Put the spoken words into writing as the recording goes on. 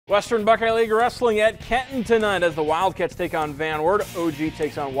Western Buckeye League Wrestling at Kenton tonight as the Wildcats take on Van Wert. OG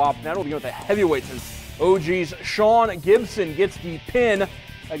takes on Wapakoneta. We'll begin with the heavyweights as OG's Sean Gibson gets the pin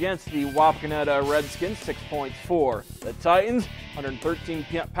against the Wapakoneta Redskins, 6 points for the Titans. 113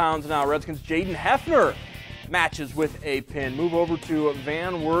 pounds now. Redskins Jaden Hefner matches with a pin. Move over to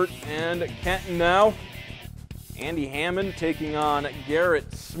Van Wert and Kenton now. Andy Hammond taking on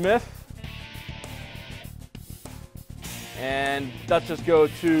Garrett Smith. And let's just go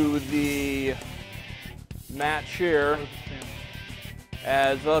to the match here.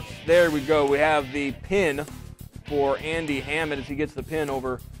 There we go. We have the pin for Andy Hammond as he gets the pin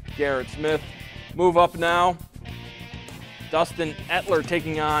over Garrett Smith. Move up now. Dustin Etler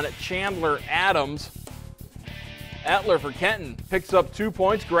taking on Chandler Adams. Etler for Kenton picks up 2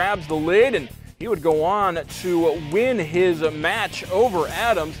 points, grabs the lead, and he would go on to win his match over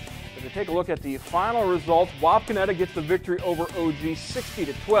Adams. If you take a look at the final results, Wapakoneta gets the victory over OG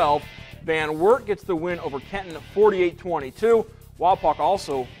 60-12. Van Wert gets the win over Kenton 48-22. Wapak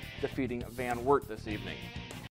also defeating Van Wert this evening.